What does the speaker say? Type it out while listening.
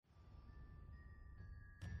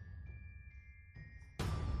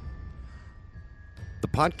The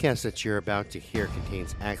podcast that you're about to hear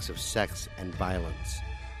contains acts of sex and violence.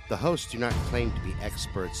 The hosts do not claim to be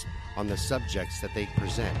experts on the subjects that they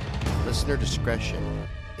present. Listener discretion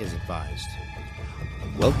is advised.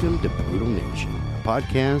 Welcome to Brutal Nation, a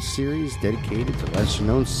podcast series dedicated to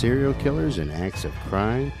lesser-known serial killers and acts of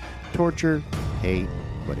crime, torture, hate,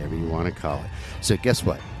 whatever you want to call it. So guess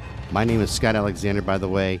what? My name is Scott Alexander, by the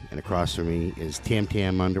way, and across from me is Tammy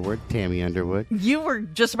Underwood. You were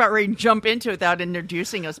just about ready to jump into it without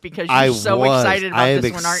introducing us because you're so excited about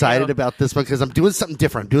this one, aren't you? I am excited about this one because I'm doing something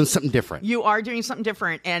different. You are doing something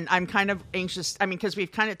different, and I'm kind of anxious. I mean, because we've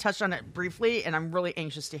kind of touched on it briefly, and I'm really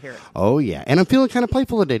anxious to hear it. Oh, yeah. And I'm feeling kind of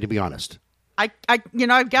playful today, to be honest. I've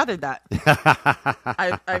gathered that.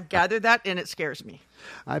 I've gathered that, and it scares me.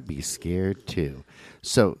 I'd be scared, too.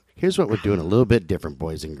 So here's what we're doing a little bit different,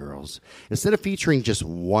 boys and girls. Instead of featuring just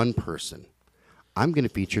one person, I'm going to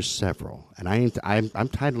feature several. And I'm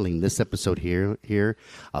titling this episode here,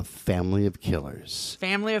 A Family of Killers.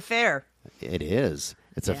 Family affair. It is.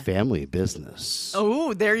 It's a family business.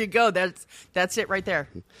 Oh, there you go. That's it right there.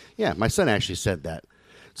 Yeah, my son actually said that.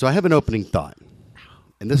 So I have an opening thought.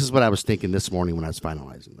 And this is what I was thinking this morning when I was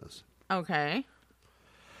finalizing this. Okay.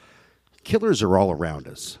 Killers are all around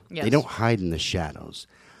us. Yes. They don't hide in the shadows.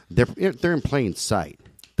 They're in plain sight.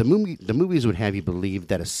 The movies would have you believe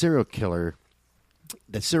that serial killers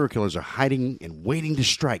are hiding and waiting to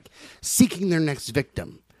strike, seeking their next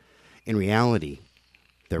victim. In reality,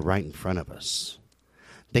 they're right in front of us.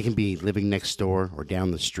 They can be living next door or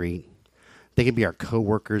down the street. They can be our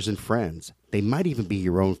coworkers and friends. They might even be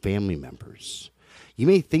your own family members. You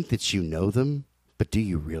may think that you know them, but do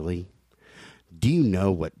you really? Do you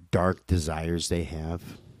know what dark desires they have?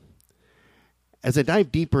 As I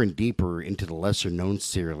dive deeper and deeper into the lesser-known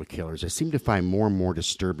serial killers, I seem to find more and more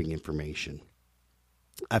disturbing information.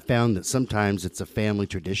 I found that sometimes it's a family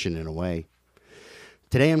tradition in a way.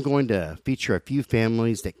 Today I'm going to feature a few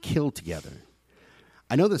families that kill together.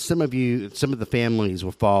 I know that some of the families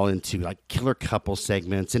will fall into like killer couple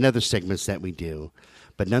segments and other segments that we do,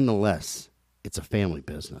 but nonetheless, it's a family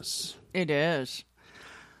business. It is.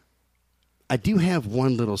 I do have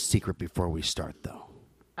one little secret before we start, though.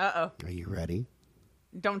 Uh-oh. Are you ready?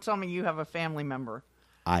 Don't tell me you have a family member.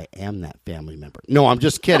 I am that family member. No, I'm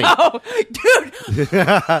just kidding. Oh,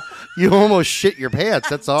 dude. You almost shit your pants.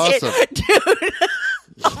 That's awesome. Dude.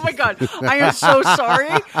 Oh, my God. I am so sorry.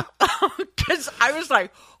 Because I was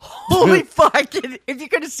like, holy fuck. And if you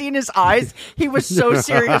could have seen his eyes, he was so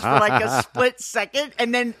serious for like a split second.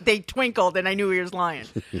 And then they twinkled, and I knew he was lying.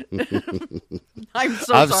 I'm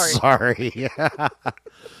sorry. Sorry.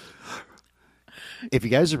 If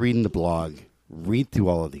you guys are reading the blog, read through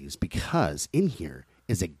all of these because in here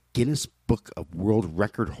is a Guinness Book of World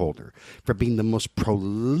Record holder for being the most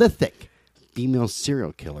prolific female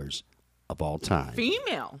serial killers of all time.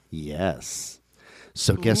 Female? Yes.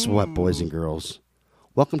 So guess what, boys and girls?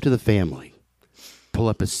 Welcome to the family. Pull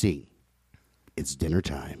up a seat. It's dinner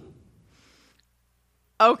time.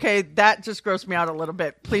 Okay, that just grossed me out a little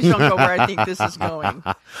bit. Please don't go where I think this is going.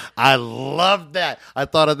 I love that. I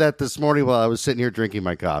thought of that this morning while I was sitting here drinking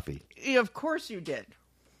my coffee. Of course you did.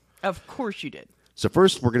 Of course you did. So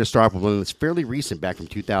first, we're going to start with one that's fairly recent, back from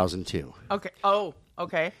 2002. Okay. Oh,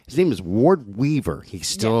 okay. His name is Ward Weaver. He's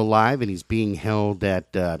still alive, and he's being held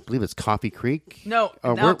at, I believe it's Coffee Creek. No,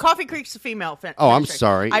 Coffee Creek's a female. I'm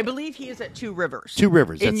sorry. I believe he is at Two Rivers. Two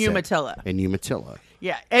Rivers. In Umatilla. In Umatilla.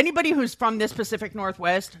 Yeah. Anybody who's from this Pacific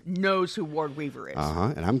Northwest knows who Ward Weaver is.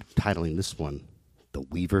 Uh-huh. And I'm titling this one, The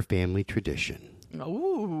Weaver Family Tradition.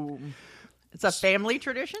 Ooh. It's a family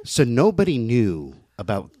tradition? So nobody knew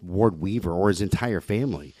about Ward Weaver or his entire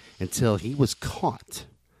family until he was caught.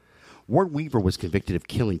 Ward Weaver was convicted of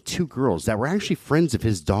killing two girls that were actually friends of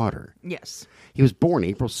his daughter. Yes. He was born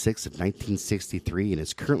April 6th of 1963 and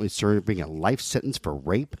is currently serving a life sentence for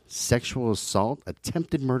rape, sexual assault,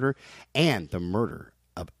 attempted murder, and the murder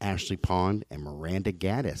of Ashley Pond and Miranda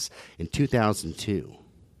Gaddis in 2002.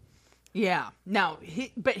 Yeah. Now,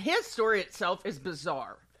 but his story itself is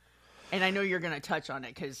bizarre. And I know you're going to touch on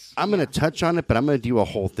it because... I'm going to touch on it, but I'm going to do a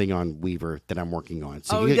whole thing on Weaver that I'm working on.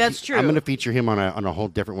 So that's true. I'm going to feature him on a whole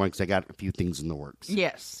different one because I got a few things in the works.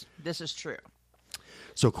 Yes, this is true.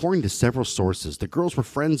 So according to several sources, the girls were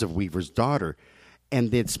friends of Weaver's daughter,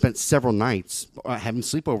 and they had spent several nights having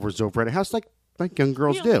sleepovers over at a house like young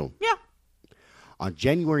girls do. Yeah. On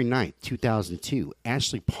January 9th, 2002,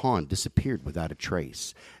 Ashley Pond disappeared without a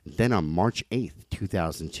trace. Then on March 8th,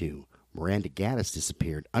 2002... Miranda Gaddis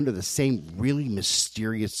disappeared under the same really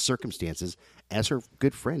mysterious circumstances as her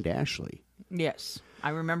good friend Ashley. Yes, I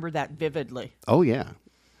remember that vividly. Oh, yeah.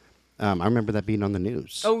 I remember that being on the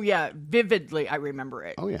news. Oh, yeah, vividly I remember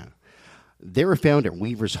it. Oh, yeah. They were found at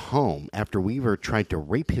Weaver's home after Weaver tried to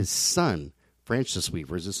rape his son. Francis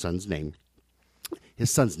Weaver is his son's name. His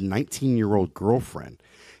son's 19-year-old girlfriend.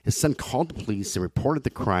 His son called the police and reported the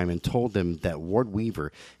crime and told them that Ward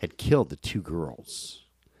Weaver had killed the two girls.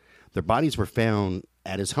 Their bodies were found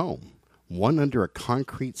at his home, one under a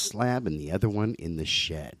concrete slab and the other one in the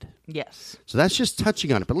shed. Yes. So that's just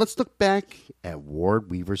touching on it. But let's look back at Ward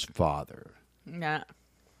Weaver's father. Yeah.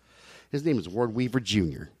 His name is Ward Weaver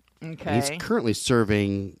Jr. Okay. And he's currently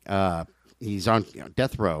serving, he's on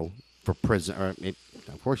death row for prison.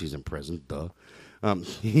 Of course he's in prison, duh.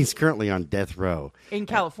 He's currently on death row. In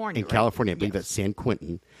California, In right? California, I believe Yes. at San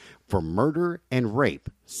Quentin, for murder and rape.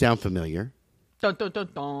 Sound familiar? Dun, dun, dun,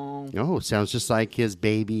 dun. Oh, sounds just like his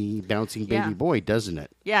bouncing baby Yeah. boy, doesn't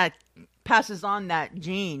it? Yeah, it passes on that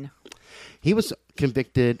gene. He was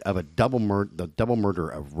convicted of the double murder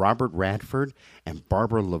of Robert Radford and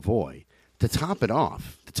Barbara Lavoie. To top it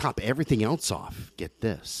off, to top everything else off, get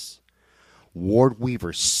this. Ward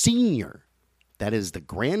Weaver Sr., that is the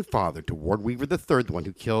grandfather to Ward Weaver III, the one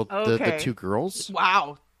who killed the Okay. two girls.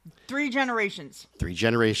 Wow. 3 generations. 3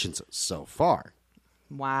 generations so far.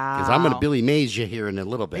 Wow. Because I'm going to Billy Mays you here in a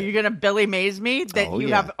little Are bit. you going to Billy Mays me? That Oh, you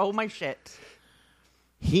yeah. have, oh my shit.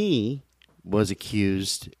 He was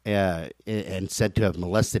accused and said to have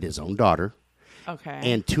molested his own daughter Okay.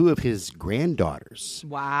 and 2 of his granddaughters.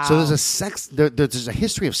 Wow. So there's a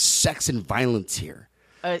history of sex and violence here.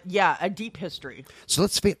 Yeah, a deep history. So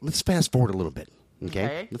let's fast forward a little bit.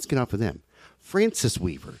 Okay? Let's get off of them. Francis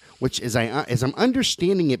Weaver, which as I'm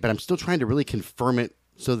understanding it, but I'm still trying to really confirm it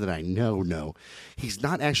so that I know he's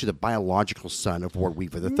not actually the biological son of Ward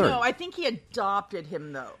Weaver III. No, I think he adopted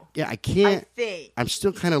him, though. Yeah, I can't. I think. I'm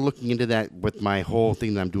still kind of looking into that with my whole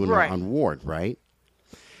thing that I'm doing Right. on Ward, right?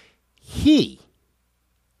 He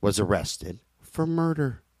was arrested for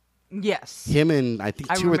murder. Yes. Him and I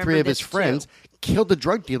think I 2 or 3 remember of his this, friends too. killed the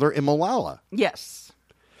drug dealer in Malala. Yes.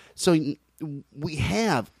 So we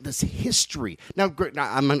have this history. Now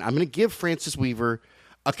I'm going to give Francis Weaver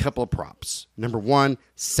a couple of props. Number 1,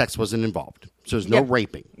 sex wasn't involved. So there's no Yep.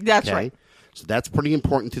 raping. That's right. So that's pretty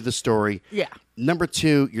important to the story. Yeah. Number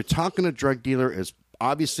 2, you're talking to a drug dealer. Is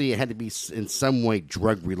obviously it had to be in some way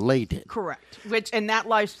drug related. Correct. Which, in that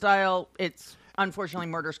lifestyle, it's unfortunately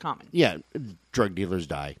murder's common. Yeah, drug dealers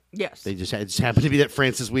die. Yes. It just happened to be that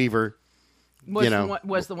Francis Weaver Was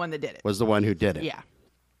the one that did it. was the one who did it. Yeah.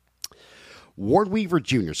 Ward Weaver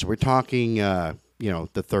Jr. So we're talking,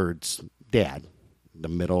 the third's dad, the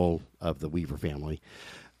middle of the Weaver family,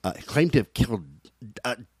 claimed to have killed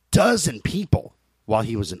a dozen people while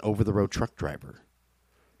he was an over-the-road truck driver.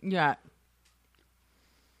 Yeah.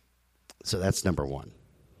 So that's number 1.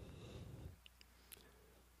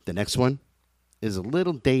 The next one is a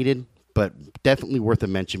little dated, but definitely worth a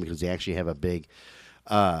mention because they actually have a big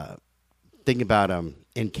thing about them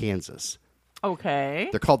in Kansas. Okay.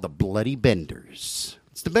 They're called the Bloody Benders.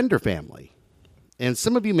 It's the Bender family. And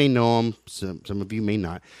some of you may know them, some of you may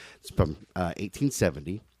not. It's from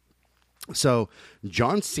 1870. So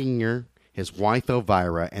John Sr., his wife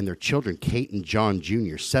Elvira, and their children Kate and John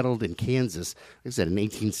Jr. settled in Kansas, like I said, in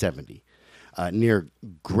 1870, near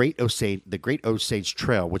the Great Osage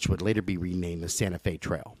Trail, which would later be renamed the Santa Fe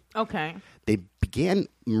Trail. Okay. They began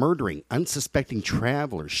murdering unsuspecting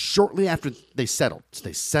travelers shortly after they settled. So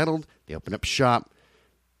they settled, they opened up shop,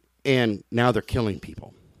 and now they're killing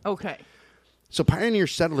people. Okay. So pioneer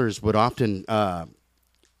settlers would often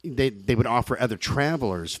they would offer other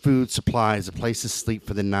travelers food, supplies, a place to sleep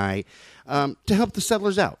for the night to help the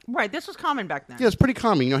settlers out. Right. This was common back then. Yeah, it's pretty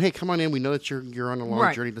common. Hey, come on in. We know that you're on a long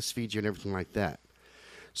Right. journey. Let's feed you and everything like that.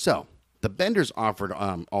 So the Benders offered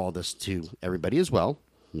all this to everybody as well.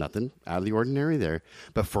 Nothing out of the ordinary there,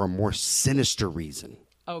 but for a more sinister reason.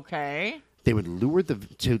 Okay. They would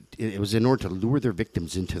it was in order to lure their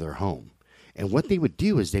victims into their home. And what they would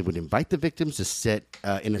do is they would invite the victims to sit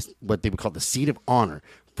in what they would call the seat of honor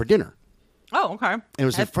for dinner. Oh, okay. It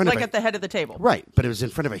was in front of at the head of the table. Right, but it was in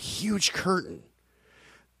front of a huge curtain.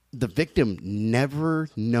 The victim never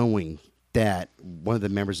knowing that one of the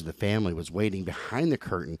members of the family was waiting behind the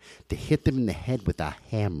curtain to hit them in the head with a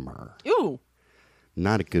hammer. Ooh.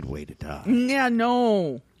 Not a good way to die. Yeah,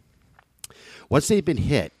 no. Once they'd been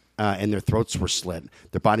hit and their throats were slit,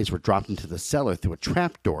 their bodies were dropped into the cellar through a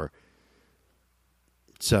trapdoor.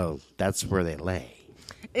 So that's where they lay.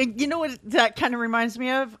 You know what that kind of reminds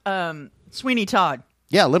me of? Sweeney Todd.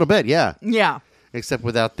 Yeah, a little bit, yeah. Yeah. Except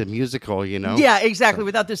without the musical, Yeah, exactly.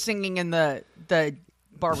 Without the singing and the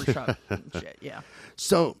barbershop and shit. Yeah.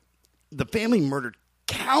 So the family murdered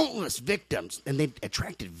countless victims, and they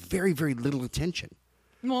attracted very, very little attention.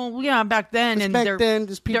 Well, yeah, back then, and back they're then,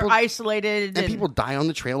 just people, they're isolated, and people die on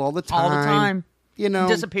the trail all the time. all the time. You know,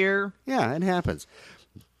 Disappear. Yeah, it happens.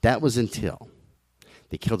 That was until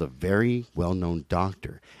they killed a very well-known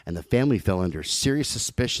doctor, and the family fell under serious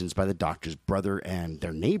suspicions by the doctor's brother and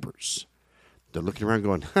their neighbors. They're looking around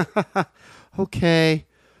going, okay,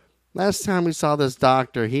 last time we saw this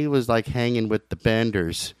doctor, he was like hanging with the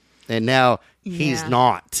Benders, and now he's Yeah.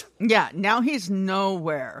 not. Yeah, now he's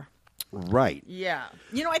nowhere. Right. Yeah.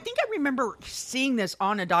 I think I remember seeing this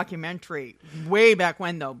on a documentary way back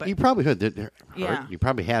when, though. But You probably heard. Yeah. You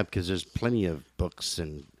probably have, because there's plenty of books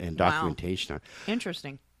and documentation on it.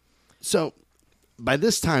 interesting. So, by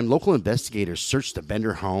this time, local investigators searched the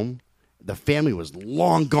Bender home. The family was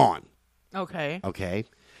long gone. Okay. Okay,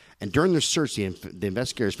 and during their search, the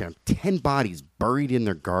investigators found 10 bodies buried in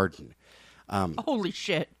their garden. Holy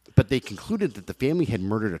shit. But they concluded that the family had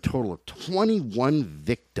murdered a total of 21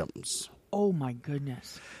 victims. Oh, my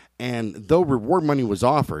goodness. And though reward money was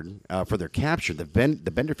offered for their capture, the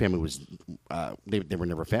Bender family was they were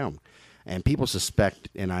never found. And people suspect,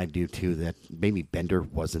 and I do too, that maybe Bender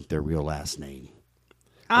wasn't their real last name.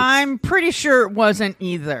 I'm pretty sure it wasn't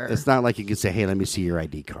either. It's not like you can say, "Hey, let me see your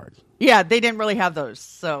ID card." Yeah, they didn't really have those.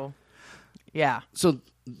 So, yeah. So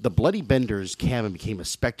the Bloody Bender's cabin became a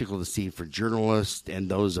spectacle to see for journalists and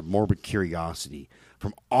those of morbid curiosity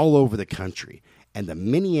from all over the country. And the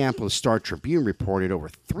Minneapolis Star-Tribune reported over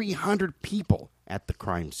 300 people at the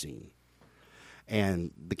crime scene.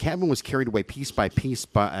 And the cabin was carried away piece by piece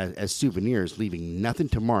as souvenirs, leaving nothing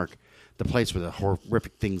to mark the place where the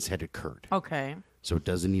horrific things had occurred. Okay. So it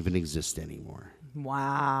doesn't even exist anymore.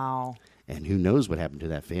 Wow. And who knows what happened to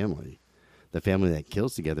that family? The family that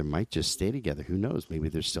kills together might just stay together. Who knows? Maybe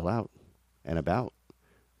they're still out and about.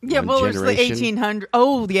 Yeah, One well, it's the generation- 1800s.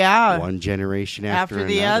 Oh, yeah. One generation After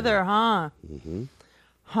the another. other, huh? Mm-hmm.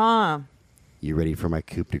 Huh. You ready for my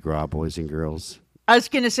coup de grace, boys and girls? I was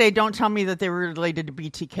going to say, don't tell me that they were related to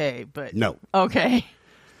BTK, but... No. Okay.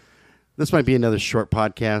 This might be another short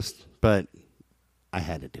podcast, but I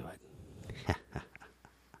had to do it.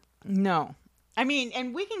 No. I mean,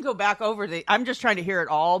 and we can go back over I'm just trying to hear it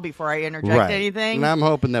all before I interject anything. And I'm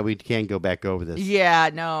hoping that we can go back over this.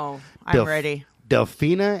 Yeah, no. I'm ready.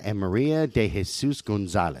 Delfina and Maria de Jesus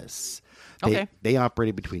Gonzalez. Okay. They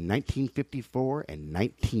operated between 1954 and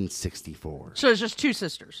 1964. So it's just two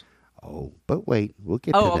sisters. Oh, but wait, we'll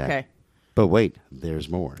get to that. Oh, okay. But wait, there's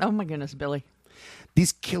more. Oh, my goodness, Billy.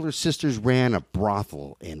 These killer sisters ran a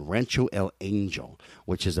brothel in Rancho El Angel,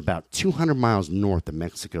 which is about 200 miles north of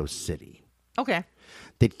Mexico City. Okay.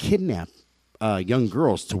 They'd kidnap young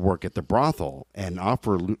girls to work at the brothel and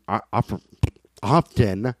often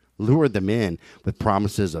lure them in with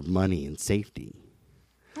promises of money and safety.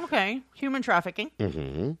 Okay. Human trafficking.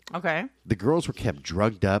 Mm-hmm. Okay. The girls were kept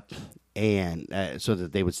drugged up and so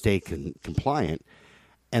that they would stay compliant,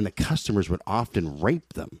 and the customers would often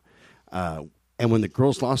rape them. And when the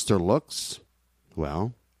girls lost their looks,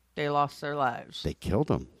 well, They lost their lives. they killed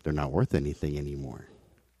them. They're not worth anything anymore.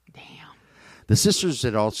 Damn. The sisters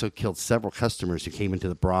had also killed several customers who came into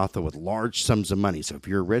the brothel with large sums of money. So if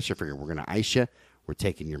you're rich, if we're going to ice you, we're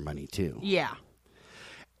taking your money too. Yeah.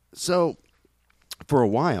 So for a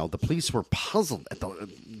while, the police were puzzled at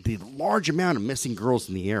the large amount of missing girls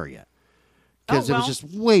in the area. Because it was just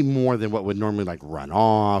way more than what would normally like run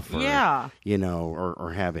off or,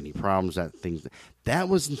 or have any problems. That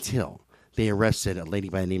was until they arrested a lady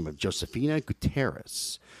by the name of Josefina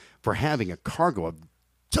Gutierrez for having a cargo of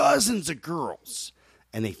dozens of girls.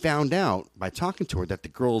 And they found out by talking to her that the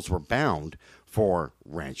girls were bound for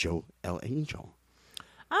Rancho El Angel.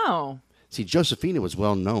 Oh. See, Josefina was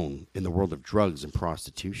well known in the world of drugs and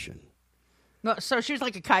prostitution. No, so she was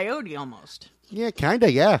like a coyote almost. Yeah, kind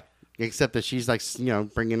of, yeah. Except that she's like,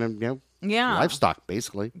 bringing in, livestock,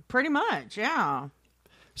 basically. Pretty much, yeah.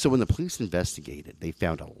 So when the police investigated, they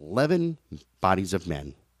found 11 bodies of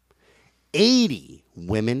men, 80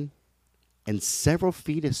 women, and several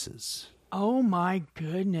fetuses. Oh, my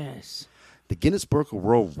goodness. The Guinness Book of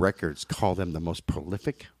World Records call them the most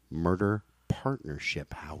prolific murder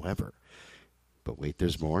partnership, however. But wait,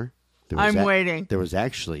 there's more. I'm waiting. There was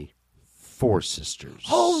actually 4 sisters.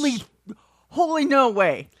 Holy no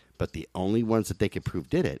way. But the only ones that they could prove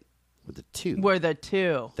did it were the 2. Were the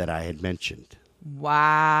 2. That I had mentioned.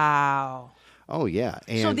 Wow. Oh, yeah.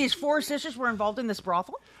 And So these 4 sisters were involved in this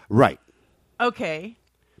brothel? Right. Okay.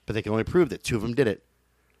 But they can only prove that 2 of them did it.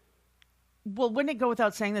 Well, wouldn't it go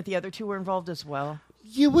without saying that the other 2 were involved as well?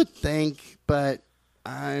 You would think, but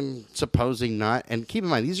I'm supposing not. And keep in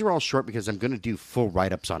mind, these are all short because I'm going to do full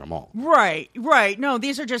write-ups on them all. Right. No,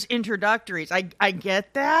 these are just introductories. I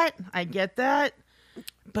get that.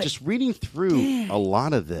 But just reading through a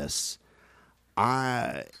lot of this,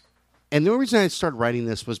 and the only reason I started writing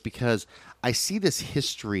this was because I see this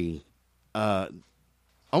history,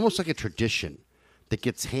 almost like a tradition that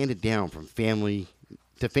gets handed down from family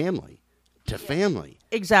to family to family.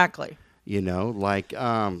 Exactly. You know, like,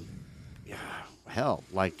 hell,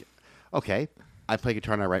 like, okay, I play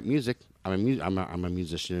guitar and I write music. I'm a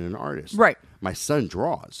musician and an artist. Right. My son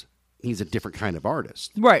draws. He's a different kind of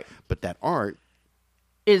artist. Right. But that art,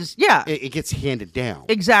 Is it gets handed down.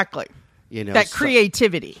 exactly. You know, That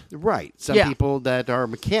creativity. right. Some Yeah. people that are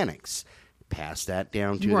mechanics pass that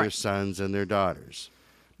down to their Right. sons and their daughters.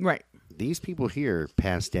 Right. These people here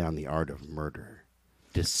pass down the art of murder,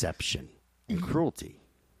 deception, and cruelty.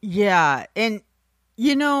 Yeah, and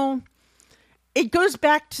you know, it goes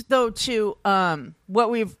back to what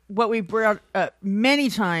we've brought up many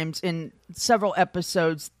times in several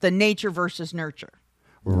episodes: the nature versus nurture.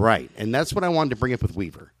 Right. And that's what I wanted to bring up with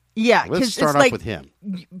Weaver. Yeah, Let's 'cause start it's off like, with him.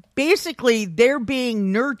 basically, they're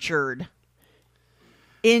being nurtured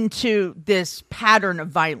into this pattern of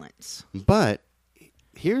violence. But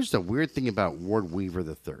here's the weird thing about Ward Weaver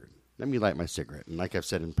III. Let me light my cigarette. And like I've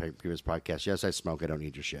said in previous podcasts, yes, I smoke. I don't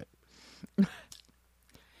need your shit.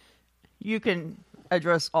 You can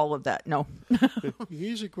address all of that. No.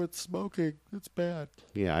 You should quit smoking. It's bad.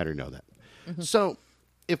 Yeah, I don't know that. So,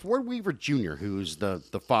 if Ward Weaver Jr., who's the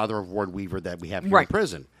father of Ward Weaver that we have here in Right.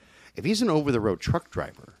 prison, if he's an over-the-road truck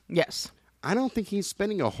driver, Yes. I don't think he's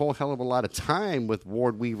spending a whole hell of a lot of time with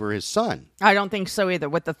Ward Weaver, his son. I don't think so either,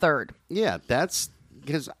 with the third. Yeah, that's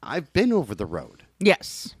because I've been over the road.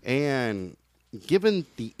 Yes. And given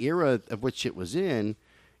the era of which it was in,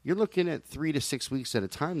 you're looking at 3 to 6 weeks at a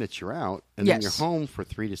time that you're out, and then Yes. you're home for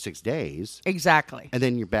 3 to 6 days, Exactly. and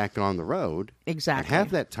then you're back on the road. Exactly. And half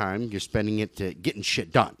that time, you're spending it to getting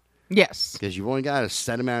shit done. Yes. Because you've only got a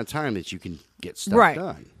set amount of time that you can get stuff Right.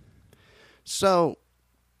 done. So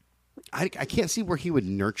I can't see where he would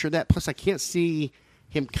nurture that. Plus, I can't see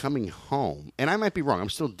him coming home. And I might be wrong. I'm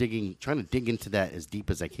still trying to dig into that as deep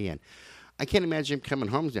as I can. I can't imagine him coming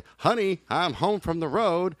home and saying, honey, I'm home from the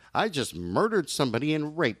road. I just murdered somebody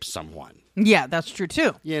and raped someone. Yeah, that's true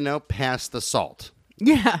too. You know, pass the salt.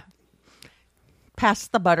 Yeah. Pass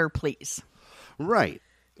the butter, please. Right.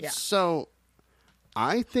 Yeah. So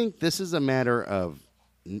I think this is a matter of,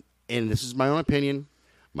 and this is my own opinion.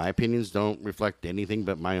 My opinions don't reflect anything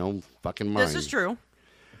but my own fucking mind. This is true.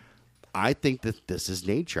 I think that this is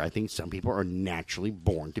nature. I think some people are naturally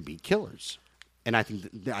born to be killers. And I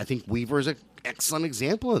think Weaver is an excellent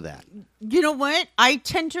example of that. You know what? I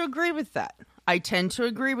tend to agree with that.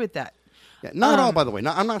 Yeah, not all, by the way.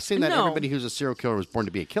 I'm not saying that no. everybody who's a serial killer was born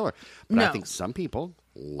to be a killer. But I No. think some people,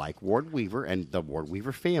 like Ward Weaver and the Ward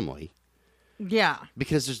Weaver family, Yeah.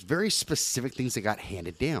 because there's very specific things that got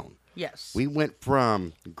handed down. Yes. We went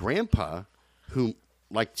from Grandpa, who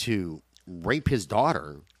liked to rape his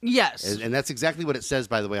daughter. Yes. And that's exactly what it says,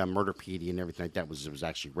 by the way, on Murderpedia and everything like that, it was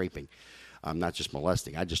actually raping, not just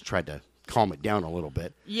molesting. I just tried to calm it down a little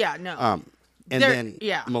bit. Yeah, no. And then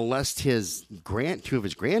yeah. molest two of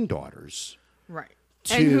his granddaughters. Right.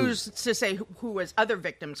 to- And who's to say who his other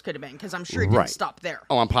victims could have been? Because I'm sure it didn't Right. stop there.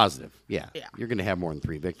 Oh, I'm positive. Yeah. Yeah. You're going to have more than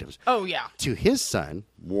 3 victims. Oh, yeah. To his son,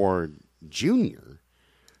 Ward Jr.,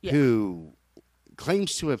 Yeah. who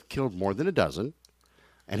claims to have killed more than a dozen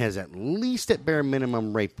and has at least at bare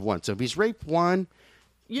minimum raped one. So if he's raped one,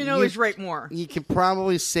 You know he's raped more. you can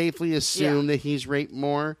probably safely assume Yeah. that he's raped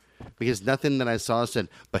more because nothing that I saw said,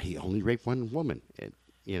 but he only raped one woman,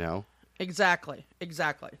 you know? Exactly.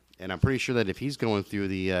 And I'm pretty sure that if he's going through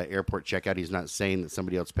the airport checkout, he's not saying that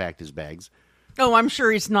somebody else packed his bags. Oh, I'm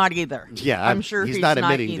sure he's not either. Yeah, I'm sure he's not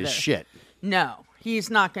admitting either. to shit. No, he's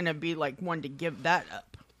not going to be like one to give that up.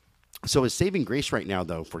 So his saving grace right now,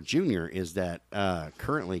 though, for Junior is that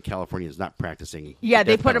currently California is not practicing. Yeah,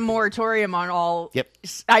 the they death put a penalty. moration on all. Yep.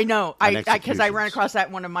 I know. On Because I ran executions. across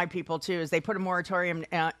that one of my people too. Is they put a moratorium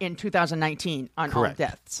in 2019 on Correct. all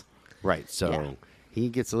deaths Right, so Yeah. he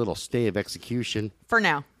gets a little stay of execution for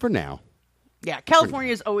now. for now. Yeah,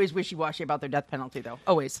 California is always wishy-washy about their death penalty, though.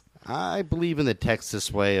 Always. I believe in the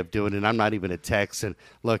Texas way of doing it. I'm not even a Texan.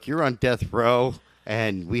 Look, you're on death row,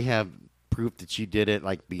 and we have proof that you did it,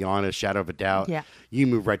 like beyond a shadow of a doubt. Yeah. You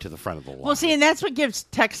move right to the front of the line. Well, see, and that's what gives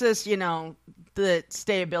Texas, the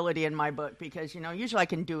stayability in my book, because usually I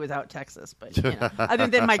can do without Texas, but other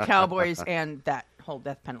than my Cowboys and that whole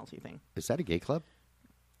death penalty thing, Is that a gay club?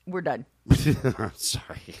 we're done.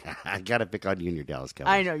 Sorry, I gotta pick on you and your Dallas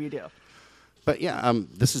Cowboys. I know you do. But yeah,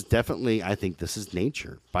 this is definitely. I think this is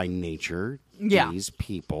nature. By nature, Yeah. these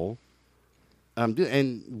people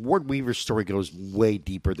And Ward Weaver's story goes way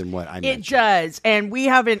deeper than what I mentioned. It does. And we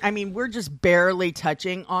haven't, I mean, we're just barely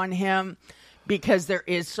touching on him because there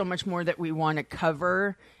is so much more that we want to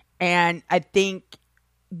cover. And I think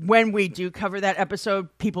when we do cover that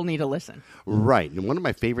episode, people need to listen. Right. And one of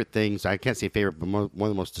my favorite things, I can't say favorite, but one of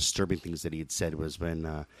the most disturbing things that he had said was when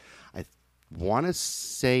I want to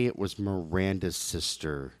say it was Miranda's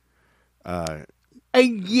sister.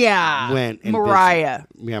 Yeah. Went and Mariah.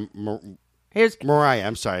 Mariah,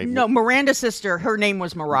 I'm sorry. No, Miranda's sister, her name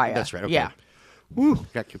was Mariah. That's right. Okay. Yeah. Woo,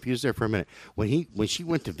 got confused there for a minute. When she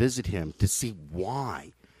went to visit him to see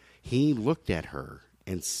why, he looked at her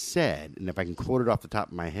and said, and if I can quote it off the top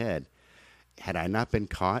of my head, had I not been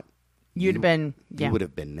caught, you would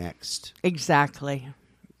have been next. Exactly.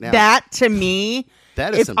 Now, that to me,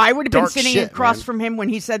 that is if I would have been dark sitting shit, across man. from him when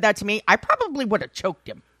he said that to me, I probably would have choked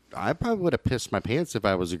him. I probably would have pissed my pants if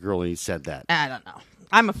I was a girl and he said that. I don't know.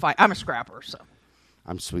 I'm a scrapper, so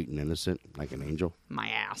I'm sweet and innocent, like an angel. my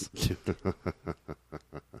ass.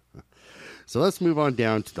 So let's move on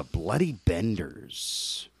down to the Bloody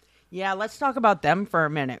Benders. Yeah, let's talk about them for a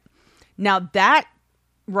minute. Now that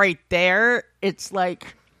right there, it's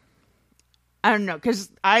like, I don't know, because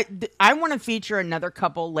I want to feature another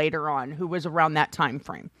couple later on who was around that time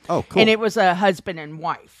frame. Oh, cool. And it was a husband and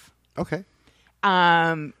wife. Okay.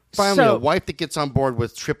 Finally, A wife that gets on board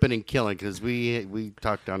with tripping and killing, because we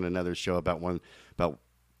talked on another show about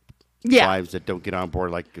wives that don't get on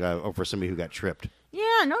board over somebody who got tripped.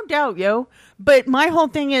 Yeah, no doubt, yo. But my whole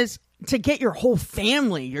thing is to get your whole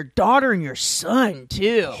family, your daughter and your son,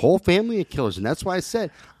 too. Whole family of killers. And that's why I said,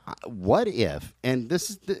 what if, and this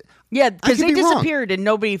is the... Yeah, because they disappeared wrong. and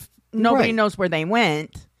nobody Right. knows where they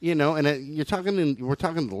went. You know, and we're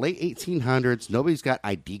talking the late 1800s. Nobody's got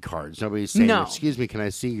ID cards. Nobody's saying, No. excuse me, can I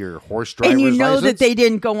see your horse driver's And you know license? that they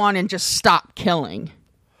didn't go on and just stop killing.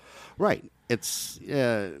 Right. It's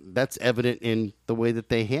that's evident in the way that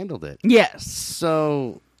they handled it. Yes.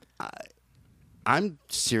 So I'm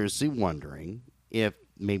seriously wondering if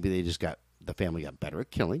maybe the family got better at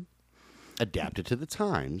killing, adapted to the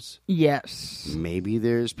times. Yes. Maybe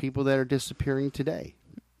there's people that are disappearing today.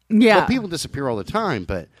 Yeah. Well, people disappear all the time,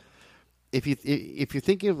 but if you're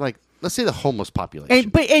thinking of, like, let's say the homeless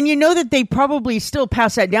population. And you know that they probably still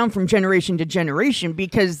pass that down from generation to generation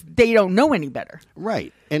because they don't know any better.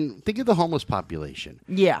 Right. And think of the homeless population.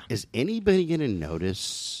 Yeah. Is anybody going to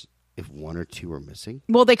notice if one or two are missing?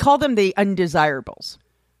 Well, they call them the undesirables.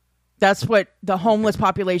 That's what the homeless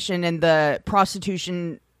population and the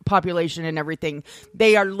prostitution population and everything,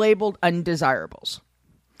 they are labeled undesirables,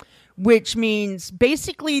 which means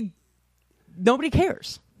basically nobody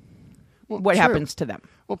cares what happens to them.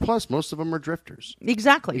 Well, plus most of them are drifters.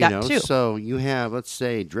 Exactly, that too. So you have, let's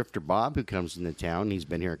say, Drifter Bob, who comes into town. He's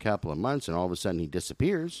been here a couple of months, and all of a sudden he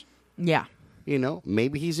disappears. Yeah. You know,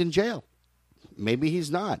 maybe he's in jail. Maybe he's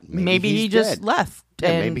not. Maybe he's he just dead. left. Yeah,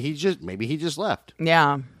 and- maybe he just left.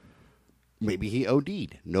 Yeah. Maybe he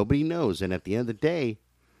OD'd. Nobody knows. And at the end of the day,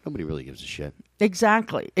 nobody really gives a shit.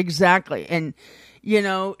 Exactly. And, you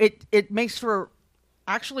know, it makes for,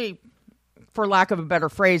 actually, for lack of a better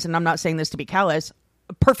phrase, and I'm not saying this to be callous,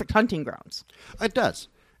 perfect hunting grounds. It does.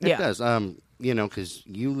 It Yeah. does. You know, because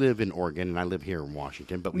you live in Oregon and I live here in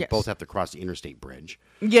Washington, but we Yes. both have to cross the interstate bridge.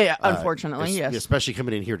 Yeah, unfortunately, yes. Especially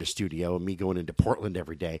coming in here to studio and me going into Portland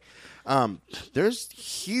every day. There's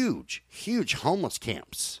huge homeless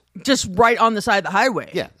camps. Just right on the side of the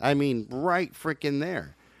highway. Yeah, I mean, right freaking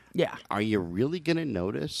there. Yeah. Are you really going to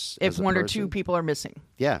notice If as a one or person? two people are missing.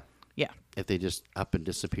 Yeah. Yeah. If they just up and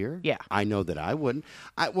disappear? Yeah. I know that I wouldn't.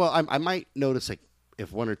 I might notice, like,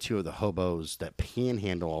 if one or two of the hobos that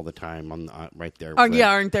panhandle all the time on right there. Oh, yeah,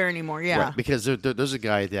 aren't there anymore. Yeah. Right, because there's a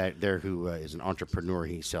guy there who is an entrepreneur.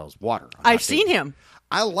 He sells water. I've seen him.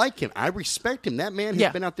 I like him. I respect him. That man has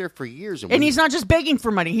Yeah. been out there for years. And he's not just begging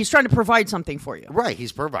for money. He's trying to provide something for you. Right.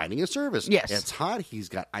 He's providing a service. Yes. It's hot. He's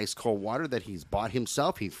got ice cold water that he's bought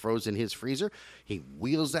himself. He froze in his freezer. He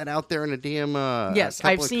wheels that out there in a damn Yes, couple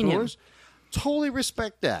I've of seen him. coolers. Totally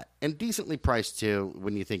respect that. And decently priced, too,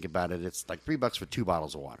 when you think about it. It's like $3 for 2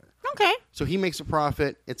 bottles of water. Okay. So he makes a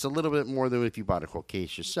profit. It's a little bit more than if you bought a whole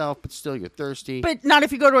case yourself, but still you're thirsty. But not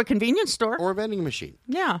if you go to a convenience store. Or a vending machine.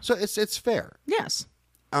 Yeah. So it's fair. Yes.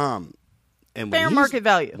 And when Fair he's- market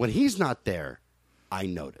value. When he's not there, I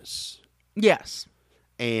notice. Yes.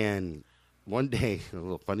 And one day, a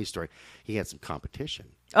little funny story, he had some competition.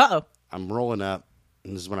 Uh-oh. I'm rolling up,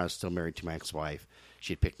 and this is when I was still married to my ex-wife.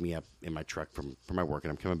 She had picked me up in my truck from my work,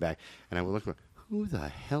 and I'm coming back, and I would look, who the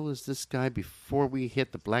hell is this guy before we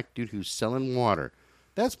hit the black dude who's selling water?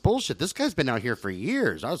 That's bullshit. This guy's been out here for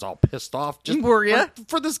years. I was all pissed off. Were ya?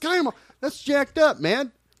 For this guy. That's jacked up,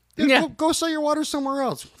 man. Yeah. Go sell your water somewhere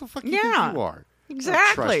else. What the fuck you Yeah. think you are? I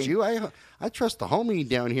Exactly. don't trust you. I trust the homie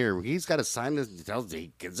down here. He's got a sign that tells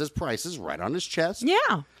he gives his prices right on his chest.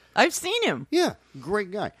 Yeah. I've seen him. Yeah,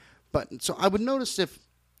 great guy. But so I would notice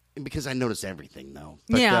because I notice everything though.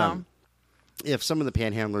 But, Yeah. If some of the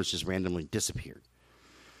panhandlers just randomly disappeared.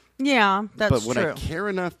 Yeah, that's But would true. I care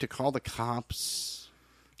enough to call the cops?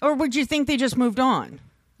 Or would you think they just moved on?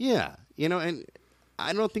 Yeah, and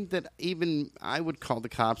I don't think that even I would call the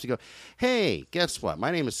cops and go, "Hey, guess what?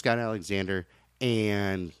 My name is Scott Alexander,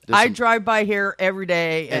 and I drive by here every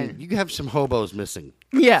day, and and you have some hobos missing.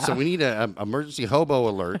 Yeah. So we need an emergency hobo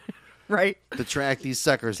alert right, to track these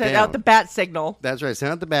suckers send down. out the bat signal. That's right.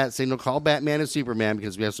 Send out the bat signal. Call Batman and Superman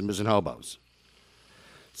because we have some missing hobos."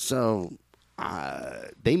 So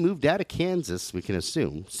they moved out of Kansas. We can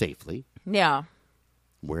assume safely. Yeah,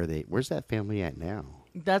 Where's that family at now?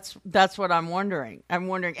 that's what I'm wondering. I'm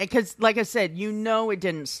wondering because, like I said, it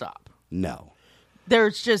didn't stop. No,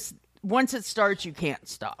 There's just once it starts, you can't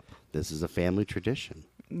stop. this is a family tradition.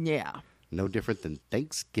 Yeah, No different than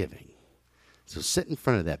Thanksgiving. So sit in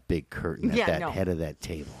front of that big curtain at Yeah, that no. head of that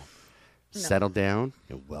table. Settle down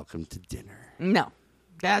and welcome to dinner. no,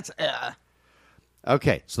 that's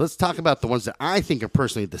Okay, so let's talk about the ones that I think are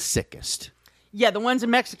personally the sickest. yeah. The ones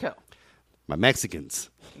in Mexico. My Mexicans.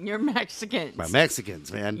 You're Mexicans. My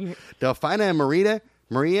Mexicans, man. Delfina and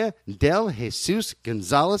Maria Del Jesus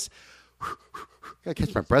Gonzalez. Gotta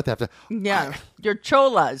catch my breath after. Yeah, your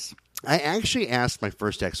cholas. I actually asked my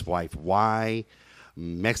first ex-wife why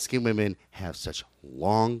Mexican women have such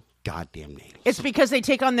long goddamn names. It's because they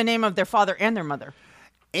take on the name of their father and their mother.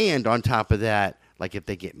 And on top of that, like if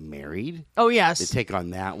they get married, Oh they yes, take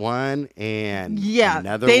on that one and yeah.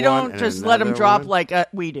 another They one don't and just let them another drop one. like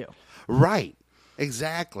we do. Right.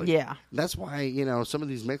 Exactly. Yeah. That's why, some of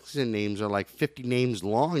these Mexican names are like 50 names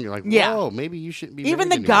long. You're like, Yeah. whoa, maybe you shouldn't be Even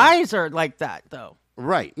the married anymore. guys are like that, though.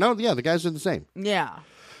 Right. No, yeah, the guys are the same. Yeah.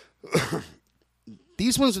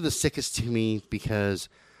 These ones are the sickest to me because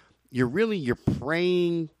you're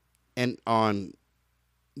preying on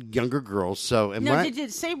younger girls. So Now, did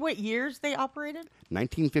it say what years they operated?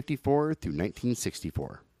 1954 through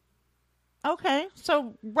 1964. Okay,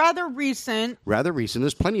 so rather recent. Rather recent.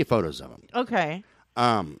 There's plenty of photos of them. Okay.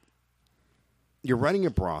 You're running a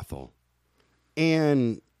brothel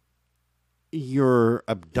and you're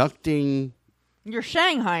abducting You're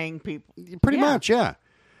Shanghaiing people. pretty Yeah. much, yeah.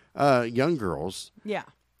 Young girls. Yeah.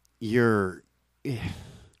 You're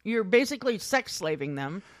You're basically sex slaving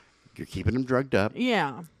them. keeping them drugged up,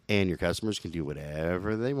 Yeah. and your customers can do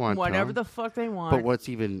whatever they want. Whatever to the fuck they want. But what's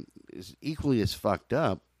even is equally as fucked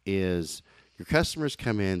up is your customers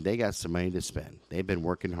come in, they got some money to spend. They've been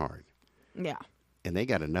working hard, Yeah. and they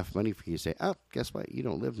got enough money for you to say, "Oh, guess what? You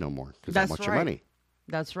don't live no more because I That's want your right. money."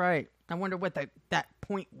 That's right. I wonder what that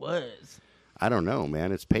point was. I don't know,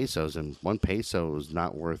 man. It's pesos, and 1 peso is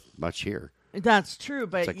not worth much here. That's true,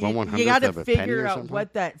 but like you 1/100th got to of a penny figure or out something.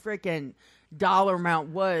 what that freaking dollar amount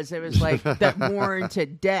was. It was like that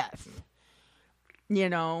warranted death,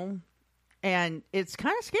 and it's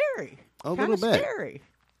kind of scary. A Kinda little bit. scary.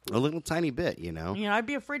 A little tiny bit, I'd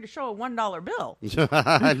be afraid to show a $1 bill.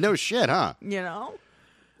 No shit, huh?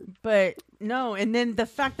 But no, and then the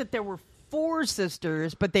fact that there were 4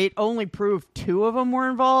 sisters, but they'd only proved 2 of them were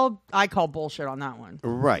involved. I call bullshit on that one.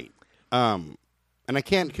 Right. And I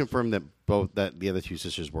can't confirm that the other 2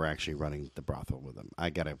 sisters were actually running the brothel with them. I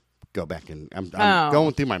gotta go back and I'm Oh.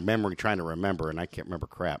 going through my memory trying to remember, and I can't remember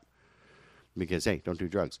crap because hey, don't do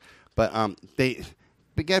drugs. But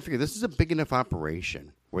but gotta figure this is a big enough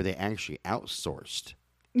operation where they actually outsourced.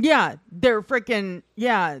 Yeah, they're freaking.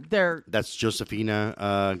 Yeah, they're. That's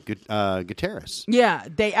Josefina Gutierrez. Yeah,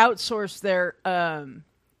 they outsource their.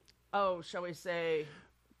 Shall we say?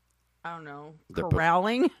 I don't know.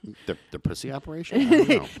 Corralling. The pussy operation. I don't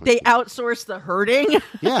know. They outsource the herding.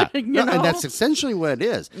 Yeah, You No, know? and that's essentially what it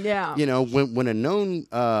is. Yeah. When a known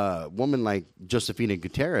woman like Josefina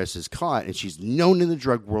Gutierrez is caught, and she's known in the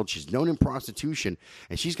drug world, she's known in prostitution,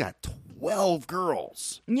 and she's got 12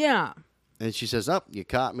 girls, Yeah. and she says, "Oh, you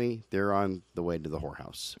caught me. They're on the way to the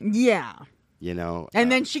whorehouse." Yeah.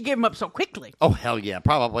 And then she gave them up so quickly. oh hell yeah,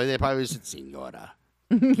 probably they probably said, "Senora,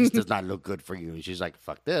 this does not look good for you," and she's like,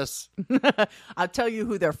 "Fuck this. I'll tell you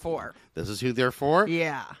who they're for. This is who they're for.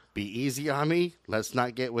 Yeah. Be easy on me. Let's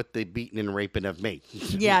not get with the beating and raping of me."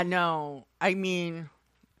 Yeah, no. I mean,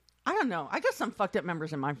 I don't know. I got some fucked up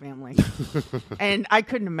members in my family. And I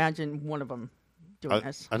couldn't imagine one of them doing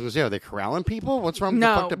this. I was gonna say, are they corralling people? What's wrong with the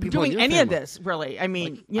No, fucked up people in doing your any of family? this, really. I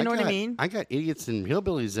mean, you know what I mean? I got idiots and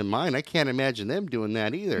hillbillies in mine. I can't imagine them doing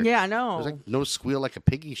that either. Yeah, I know. There's like no squeal like a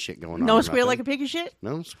piggy shit going on. No or squeal like a nothing. piggy shit?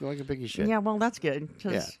 No squeal like a piggy shit. Yeah, well, that's good.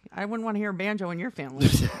 Because Yeah. I wouldn't want to hear a banjo in your family.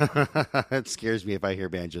 It scares me if I hear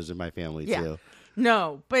banjos in my family Yeah. too.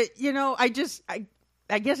 No, but, I guess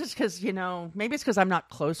it's because, maybe it's because I'm not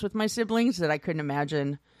close with my siblings that I couldn't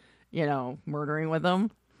imagine, murdering with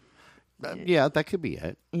them. Yeah, that could be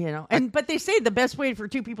it. But they say the best way for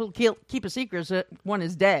two people to keep a secret is that one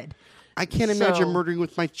is dead. I can't imagine So- murdering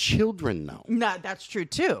with my children though. No, that's true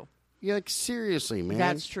too. Yeah, like seriously, man.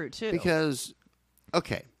 That's true, too. Because,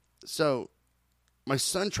 okay, so my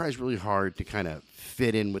son tries really hard to kind of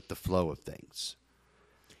fit in with the flow of things.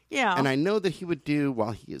 Yeah. And I know that he would do,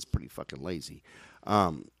 while he is pretty fucking lazy,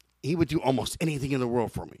 he would do almost anything in the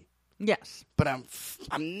world for me. Yes. But I'm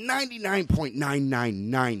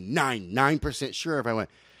 99.99999% sure if I went,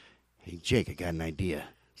 hey, Jake, I got an idea.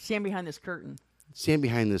 Stand behind this curtain. Stand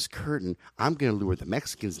behind this curtain. I'm going to lure the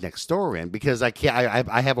Mexicans next door in because I can't.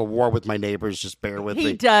 I have a war with my neighbors. Just bear with He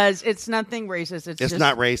me. does. It's nothing racist. It's just,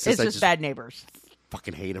 not racist. It's I just just- bad neighbors.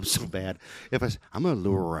 Fucking hate them so bad. I'm going to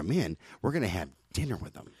lure them in. We're going to have dinner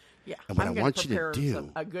with them. Yeah. And what I'm I gonna want you to prepare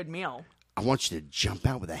do, a good meal. I want you to jump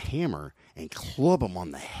out with a hammer and club him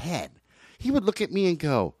on the head. He would look at me and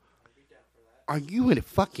go, "Are you a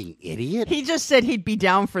fucking idiot?" He just said he'd be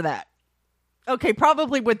down for that. Okay,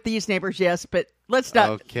 probably with these neighbors, yes, but let's not.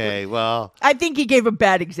 Okay, well, I think he gave a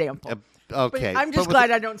bad example. okay. But I'm just But with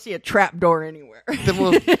glad I don't see a trap door anywhere.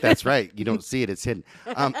 well, that's right. You don't see it; it's hidden.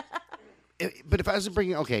 But if I was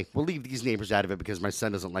bringing, okay, we'll leave these neighbors out of it because my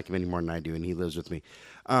son doesn't like him any more than I do, and he lives with me.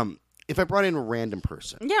 If I brought in a random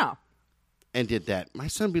person Yeah. and did that, my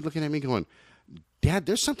son would be looking at me going, "Dad,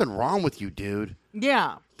 there's something wrong with you, dude.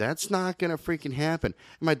 Yeah. That's not gonna freaking happen."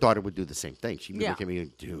 And my daughter would do the same thing. She'd be Yeah. looking at me,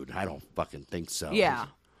 like, "Dude, I don't fucking think so." Yeah.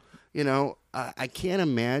 I can't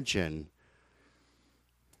imagine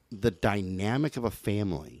the dynamic of a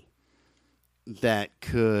family that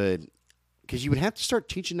could, because you would have to start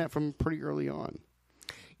teaching that from pretty early on.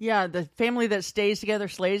 Yeah, the family that stays together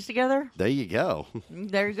slays together. There you go.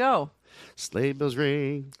 There you go. Sleigh bells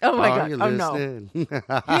ring. Oh, my Are God. you Oh, no. listening? He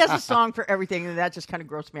has a song for everything, and that just kind of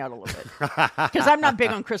grossed me out a little bit. Because I'm not big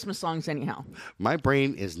on Christmas songs anyhow. My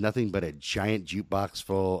brain is nothing but a giant jukebox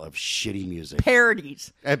full of shitty music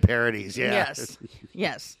Parodies. and parodies. Yeah. Yes.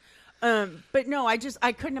 Yes. But no, I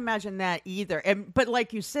couldn't imagine that either. But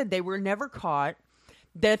like you said, they were never caught.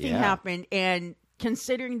 That thing Yeah. happened, and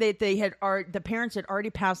considering that the parents had already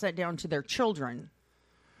passed that down to their children,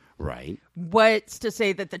 Right. what's to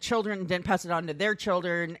say that the children didn't pass it on to their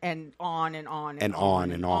children and on and on And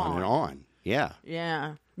on and on and on. Yeah.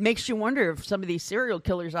 Yeah. Makes you wonder if some of these serial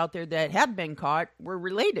killers out there that have been caught were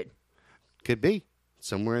related. Could be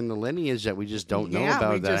somewhere in the lineage that we just don't know Yeah,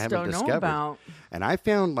 about we that I just haven't don't know discovered. about. And I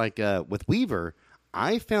found with Weaver,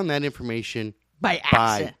 I found that information By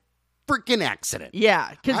accident. freaking accident.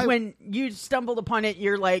 Yeah, because I- when you stumbled upon it,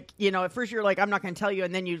 you're like, at first you're like, I'm not going to tell you,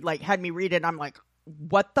 and then you like had me read it, and I'm like,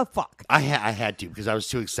 what the fuck? I had to because I was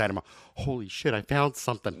too excited. I'm like, holy shit, I found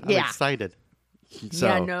something. I'm Yeah. excited. So,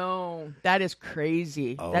 Yeah, no, that is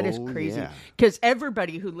crazy. That is Oh, crazy. yeah. Because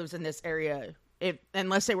everybody who lives in this area,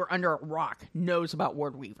 unless they were under a rock, knows about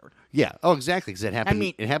Ward Weaver. Yeah. Oh, exactly. Because it happened.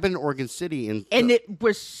 mean- it happened in Oregon City, and It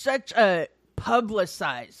was such a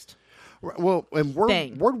publicized. and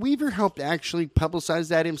thing. Ward Weaver helped actually publicize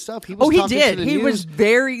that himself. He was Oh, he talking did. to the He news. was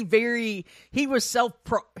very, very. He was self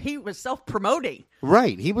promoting,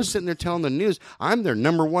 Right. He was sitting there telling the news, "I'm their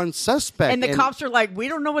number one suspect." and the cops are like, "We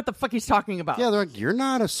don't know what the fuck he's talking about." Yeah, they're like, "You're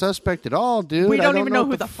not a suspect at all, dude. We I don't even know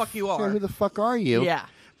what who the fuck you are." Who the fuck are you?" Yeah.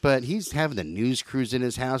 But he's having the news crews in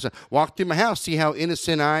his house. Walk through my house, see how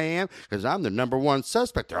innocent I am, because I'm the number one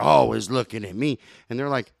suspect. They're always looking at me, and they're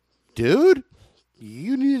like, "Dude,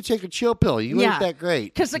 you need to take a chill pill. You ain't that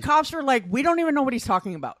great." Because the cops are like, we don't even know what he's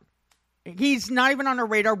talking about. He's not even on our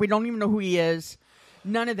radar. We don't even know who he is.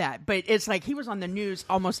 None of that. But it's like he was on the news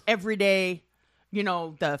almost every day.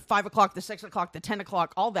 The 5 o'clock, the 6 o'clock, the 10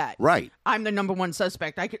 o'clock, all that. Right. I'm the number one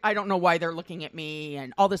suspect. I don't know why they're looking at me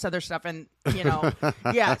and all this other stuff. And,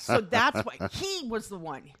 yeah. So that's why he was the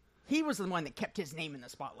one. He was the one that kept his name in the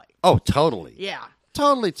spotlight. Oh, totally. Yeah.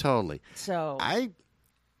 Totally. So.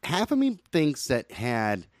 Half of me thinks that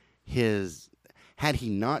had he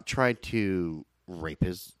not tried to rape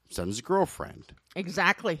his son's girlfriend,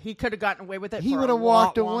 Exactly. He could have gotten away with it. he would would have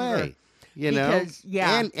walked away. Because,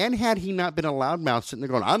 yeah. And had he not been a loudmouth sitting there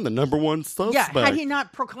going, "I'm the number one suspect." Yeah, had he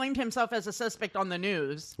not proclaimed himself as a suspect on the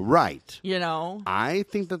news, Right. you know. I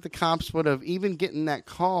think that the cops would have even gotten that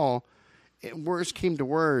call worst came to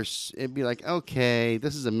worse, it'd be like, okay,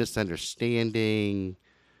 this is a misunderstanding.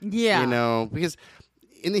 Yeah. You know, because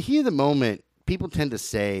in the heat of the moment, people tend to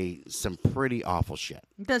say some pretty awful shit.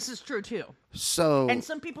 This is true, too. So, And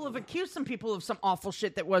some people have accused some people of some awful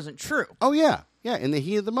shit that wasn't true. oh yeah, in the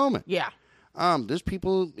heat of the moment. Yeah. There's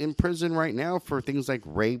people in prison right now for things like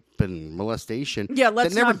rape and molestation. Yeah,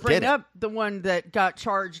 let's that never not bring did it. up the one that got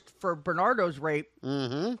charged for Bernardo's rape.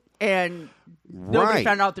 Mm-hmm. And nobody Right.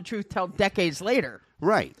 found out the truth till decades later.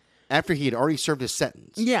 Right. After he had already served his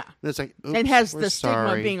sentence. Yeah. And it's like, oops, And has we're the stigma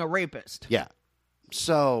sorry. of being a rapist. Yeah.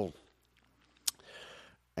 So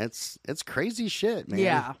it's crazy shit, man.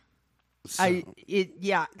 Yeah. So-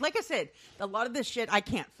 Like I said, a lot of this shit I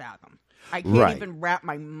can't fathom. I can't Right. even wrap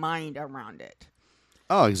my mind around it.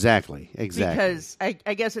 Oh, exactly. Because I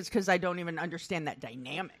guess it's because I don't even understand that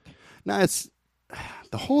dynamic. No, it's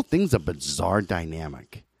the whole thing's a bizarre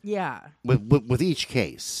dynamic Yeah. with each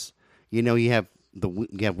case. You know, you have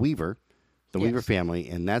Weaver, the Yes. Weaver family,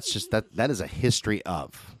 and that's just that is a history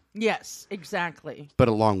of. Yes, exactly. But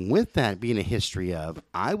along with that being a history of,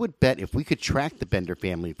 I would bet if we could track the Bender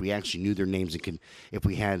family, if we actually knew their names and if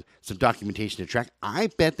we had some documentation to track, I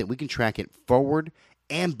bet that we can track it forward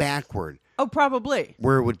and backward, Oh, probably.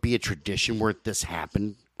 where it would be a tradition where this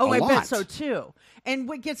happened. Oh, a I lot. bet so too. And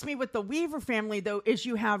what gets me with the Weaver family, though, is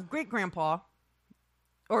you have great-grandpa,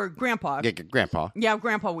 or grandpa. Yeah, Grandpa. Yeah,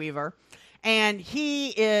 Grandpa Weaver. And he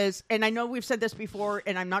is, and I know we've said this before,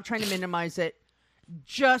 and I'm not trying to minimize it,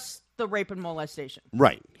 just the rape and molestation.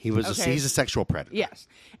 Right. He's Okay. a sexual predator. Yes.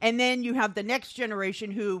 And then you have the next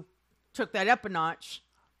generation who took that up a notch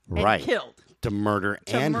and Right. killed. To murder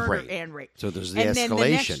To and murder rape. and rape. So there's the and escalation. then the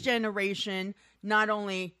next generation not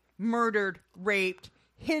only murdered, raped,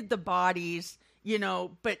 hid the bodies,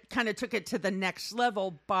 but kind of took it to the next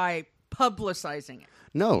level by publicizing it.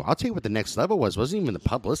 No, I'll tell you what the next level was. It wasn't even the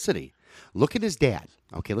publicity. Look at his dad.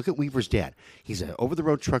 Okay, look at Weaver's dad. He's an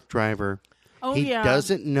over-the-road truck driver. Oh, he yeah.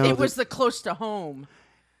 doesn't know It was the close to home.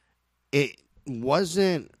 it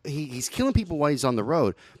wasn't he's killing people while he's on the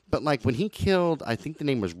road, but like when he killed, I think the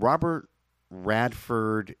name was Robert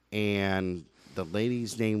Radford, and the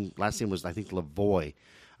lady's last name was, I think, Lavoie.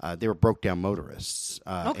 They were broke down motorists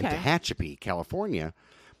in Okay. Tehachapi, California.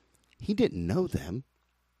 He didn't know them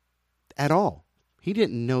at all. He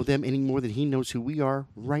didn't know them any more than he knows who we are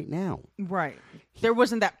right now. Right. There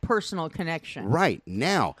wasn't that personal connection. Right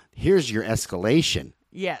now, here's your escalation.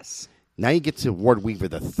 Yes. Now you get to Ward Weaver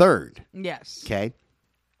the third. Yes. Okay,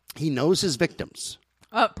 he knows his victims.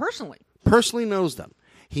 Personally. Personally knows them.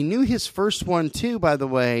 He knew his first one too, by the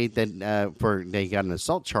way, that they got an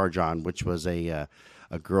assault charge on, which was a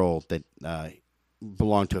girl that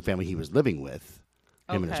belonged to a family he was living with,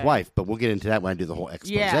 him and his Okay. wife. But we'll get into that when I do the whole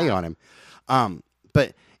expose Yeah. on him.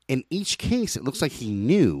 But in each case, it looks like he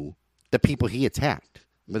knew the people he attacked,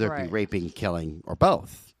 whether it be Right. raping, killing, or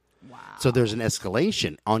both. Wow. So there's an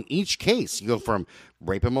escalation on each case. You go from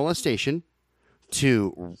rape and molestation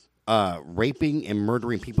to raping and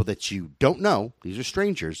murdering people that you don't know, these are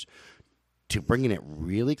strangers, to bringing it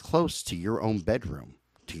really close to your own bedroom,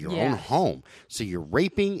 to your own Yes. home. So you're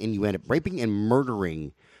raping, and you end up raping and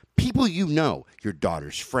murdering people you know, your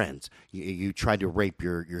daughter's friends. You tried to rape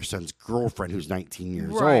your son's girlfriend who's 19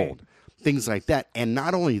 years Right. old. Things like that. And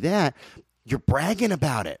not only that, you're bragging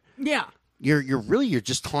about it. Yeah. You're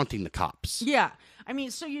just taunting the cops. Yeah. I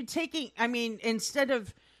mean, so you're taking, instead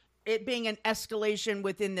of it being an escalation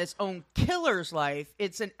within this own killer's life,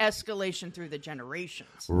 it's an escalation through the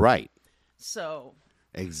generations. Right. So,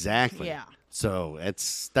 Exactly. Yeah. So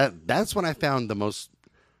that's what I found the most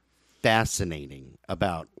fascinating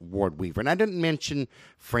about Ward Weaver. And I didn't mention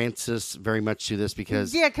Francis very much to this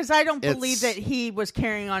because yeah, because I don't believe it's- that he was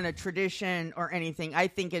carrying on a tradition or anything. I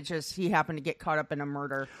think it's just he happened to get caught up in a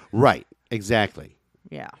murder. right, exactly.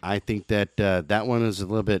 Yeah. I think that that one is a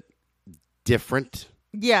little bit different.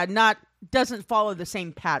 Yeah, doesn't follow the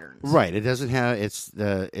same patterns. Right. It doesn't have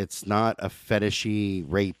it's not a fetishy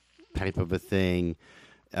rape type of a thing.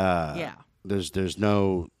 Yeah. There's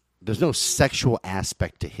no sexual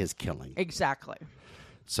aspect to his killing. Exactly.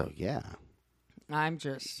 So yeah. I'm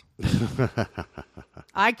just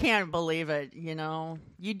I can't believe it,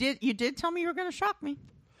 You did tell me you were going to shock me.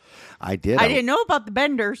 I did. I didn't know about the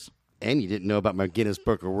Benders. And you didn't know about my Guinness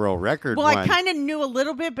Book of World Record Well, one. I kind of knew a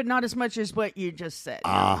little bit, but not as much as what you just said.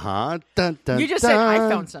 Uh-huh. Dun, dun, You just said I dun.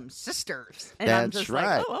 found some sisters. And I'm That's just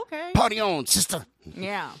right. like, oh, okay. Party on, sister.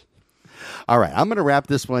 Yeah. All right. I'm going to wrap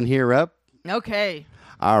this one here up. Okay.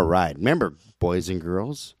 All right. Remember, boys and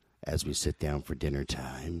girls, as we sit down for dinner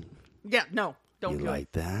time, Yeah, no, don't you do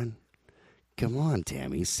like that? Come on,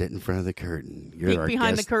 Tammy. Sit in front of the curtain. You're Peek our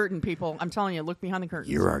behind guest. the curtain, people. I'm telling you, look behind the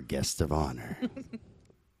curtain. You're our guest of honor.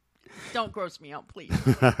 Don't gross me out, please.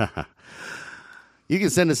 You can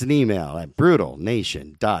send us an email at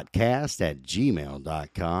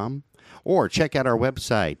brutalnation.cast@gmail.com or check out our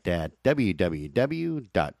website at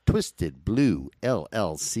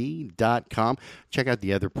www.twistedbluellc.com. Check out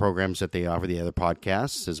the other programs that they offer, the other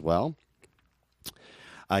podcasts as well.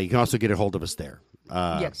 You can also get a hold of us there.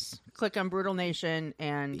 Yes. Click on Brutal Nation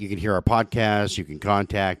and You can hear our podcast. You can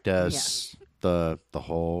contact us. Yes. The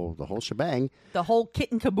whole shebang. the whole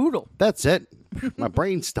kit and caboodle. That's it. My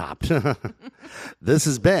brain stopped. This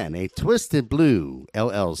has been a Twisted Blue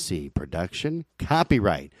LLC production.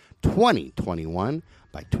 Copyright 2021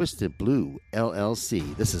 by Twisted Blue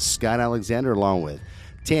LLC. This is Scott Alexander along with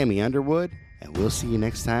Tammy Underwood, and we'll see you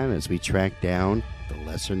next time as we track down the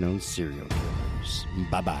lesser-known serial killers.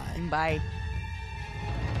 Bye-bye. Bye.